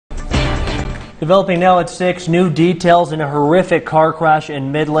Developing now at 6, new details in a horrific car crash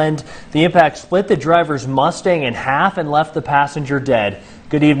in Midland. The impact split the driver's Mustang in half and left the passenger dead.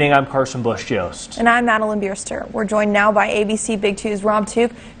 Good evening, I'm Carson Bush-Jost. And I'm Madeline Bierster. We're joined now by ABC Big 2's Rob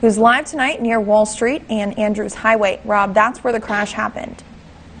Took, who's live tonight near Wall Street and Andrews Highway. Rob, that's where the crash happened.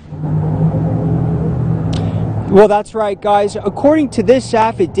 Well, that's right, guys. According to this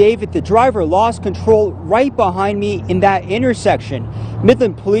affidavit, the driver lost control right behind me in that intersection.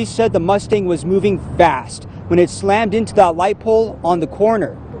 Midland police said the Mustang was moving fast when it slammed into that light pole on the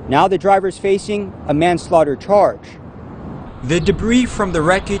corner. Now the driver's facing a manslaughter charge. The debris from the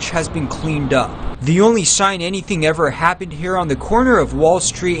wreckage has been cleaned up. The only sign anything ever happened here on the corner of Wall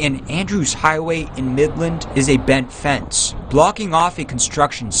Street and Andrews Highway in Midland is a bent fence, blocking off a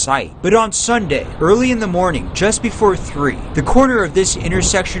construction site. But on Sunday, early in the morning, just before 3, the corner of this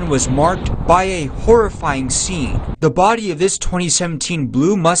intersection was marked by a horrifying scene. The body of this 2017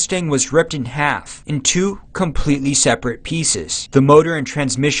 blue Mustang was ripped in half in 2 completely separate pieces. The motor and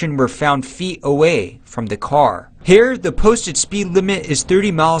transmission were found feet away from the car. Here, the posted speed limit is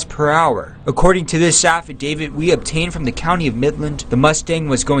 30 miles per hour. According to this affidavit we obtained from the County of Midland, the Mustang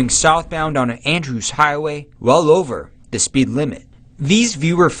was going southbound on Andrews Highway, well over the speed limit. These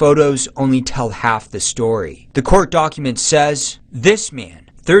viewer photos only tell half the story. The court document says, this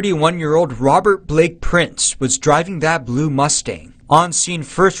man, 31-year-old Robert Blake Prince, was driving that blue Mustang. On-scene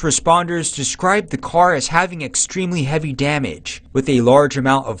first responders described the car as having extremely heavy damage, with a large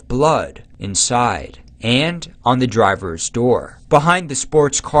amount of blood inside and on the driver's door. Behind the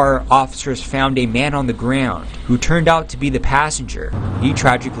sports car, officers found a man on the ground who turned out to be the passenger. He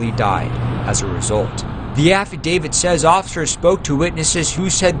tragically died as a result. The affidavit says officers spoke to witnesses who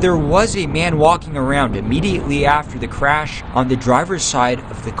said there was a man walking around immediately after the crash on the driver's side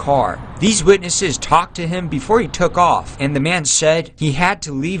of the car. These witnesses talked to him before he took off, and the man said he had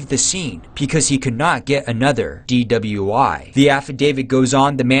to leave the scene because he could not get another DWI. The affidavit goes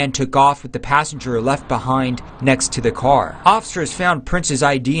on, the man took off with the passenger left behind next to the car. Officers found Prince's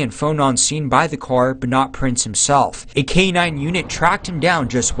ID and phone on scene by the car, but not Prince himself. A K-9 unit tracked him down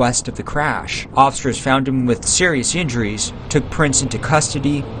just west of the crash. Officers found him with serious injuries, took Prince into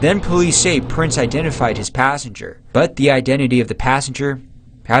custody. Then police say Prince identified his passenger, but the identity of the passenger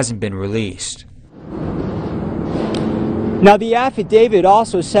hasn't been released. Now, the affidavit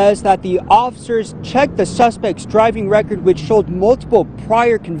also says that the officers checked the suspect's driving record, which showed multiple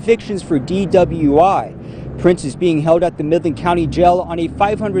prior convictions for DWI. Prince is being held at the Midland County Jail on a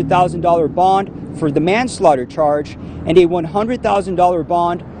 $500,000 bond for the manslaughter charge and a $100,000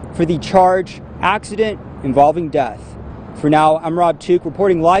 bond for the charge accident involving death. For now, I'm Rob Took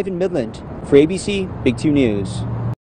reporting live in Midland for ABC Big 2 News.